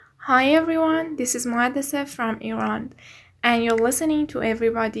Hi everyone, this is Muhaddasa from Iran, and you're listening to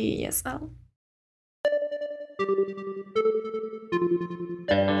Everybody ESL.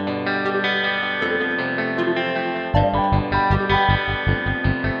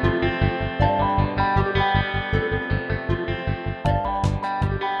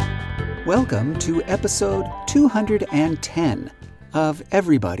 Welcome to episode 210 of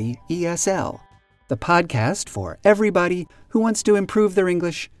Everybody ESL, the podcast for everybody who wants to improve their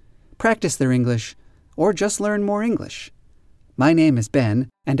English, practice their English, or just learn more English. My name is Ben,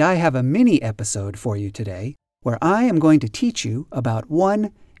 and I have a mini episode for you today where I am going to teach you about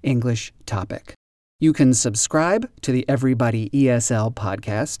one English topic. You can subscribe to the Everybody ESL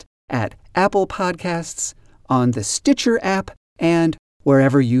podcast at Apple Podcasts, on the Stitcher app, and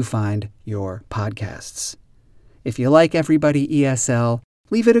wherever you find your podcasts. If you like Everybody ESL,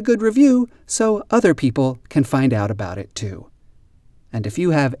 leave it a good review so other people can find out about it too. And if you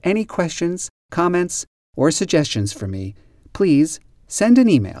have any questions, comments, or suggestions for me, please send an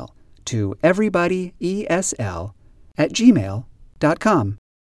email to everybodyesl@gmail.com.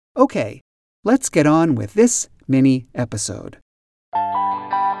 Okay, let's get on with this mini episode.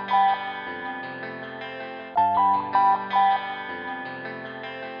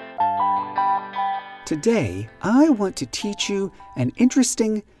 Today, I want to teach you an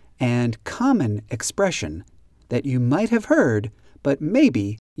interesting and common expression that you might have heard, but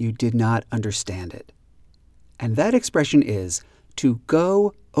maybe you did not understand it. And that expression is to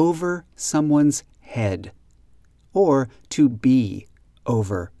go over someone's head, or to be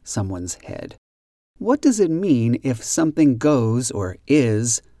over someone's head. What does it mean if something goes or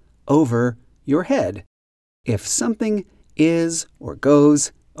is over your head? If something is or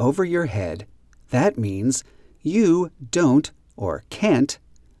goes over your head, that means you don't or can't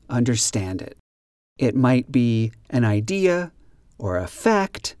understand it. It might be an idea, or a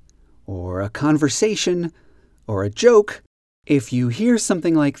fact, or a conversation, or a joke. If you hear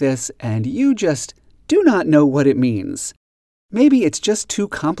something like this and you just do not know what it means, maybe it's just too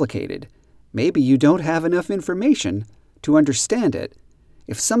complicated. Maybe you don't have enough information to understand it.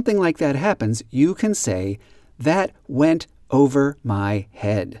 If something like that happens, you can say, "That went over my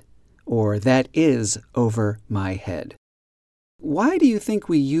head," or "that is over my head." Why do you think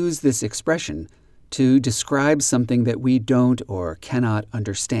we use this expression to describe something that we don't or cannot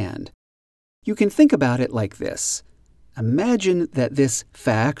understand? You can think about it like this. Imagine that this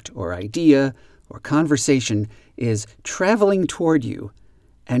fact or idea or conversation is traveling toward you,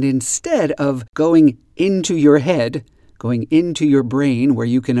 and instead of going into your head, going into your brain where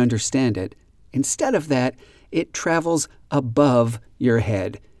you can understand it, instead of that, it travels above your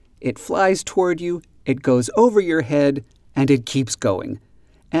head. It flies toward you, it goes over your head, and it keeps going.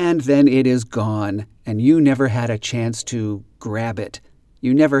 And then it is gone, and you never had a chance to grab it.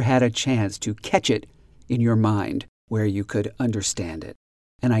 You never had a chance to catch it in your mind where you could understand it.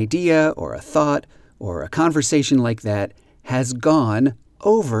 An idea or a thought or a conversation like that has gone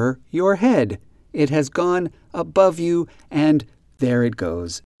over your head. It has gone above you, and there it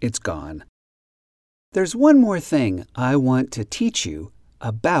goes. It's gone. There's one more thing I want to teach you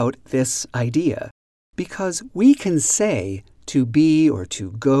about this idea, because we can say to be or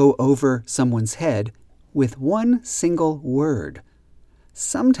to go over someone's head with one single word.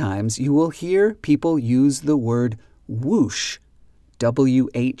 Sometimes you will hear people use the word whoosh,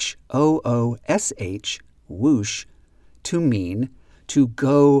 W-H-O-O-S-H, whoosh, to mean to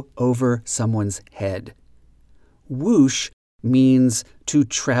go over someone's head. Whoosh means to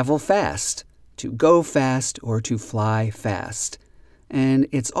travel fast, to go fast, or to fly fast. And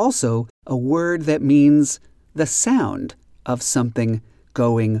it's also a word that means the sound of something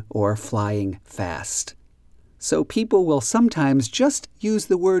going or flying fast. So people will sometimes just use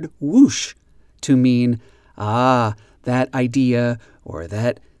the word whoosh to mean, that idea or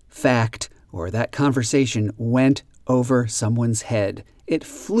that fact or that conversation went over someone's head. It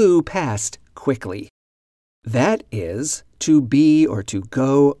flew past quickly. That is to be or to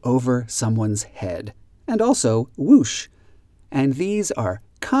go over someone's head, and also whoosh. And these are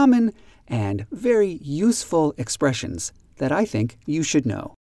common and very useful expressions that I think you should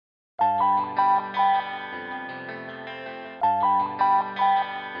know.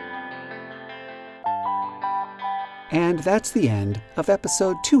 And that's the end of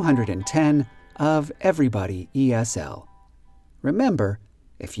episode 210 of Everybody ESL. Remember,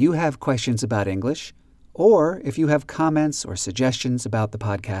 if you have questions about English, or if you have comments or suggestions about the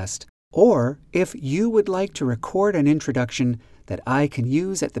podcast, or if you would like to record an introduction that I can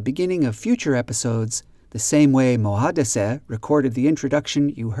use at the beginning of future episodes, the same way Muhaddasa recorded the introduction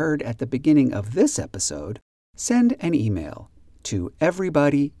you heard at the beginning of this episode, send an email to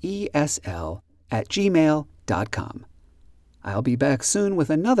everybodyesl@gmail.com. I'll be back soon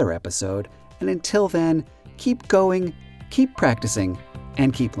with another episode, and until then, keep going, keep practicing,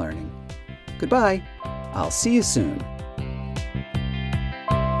 and keep learning. Goodbye. I'll see you soon.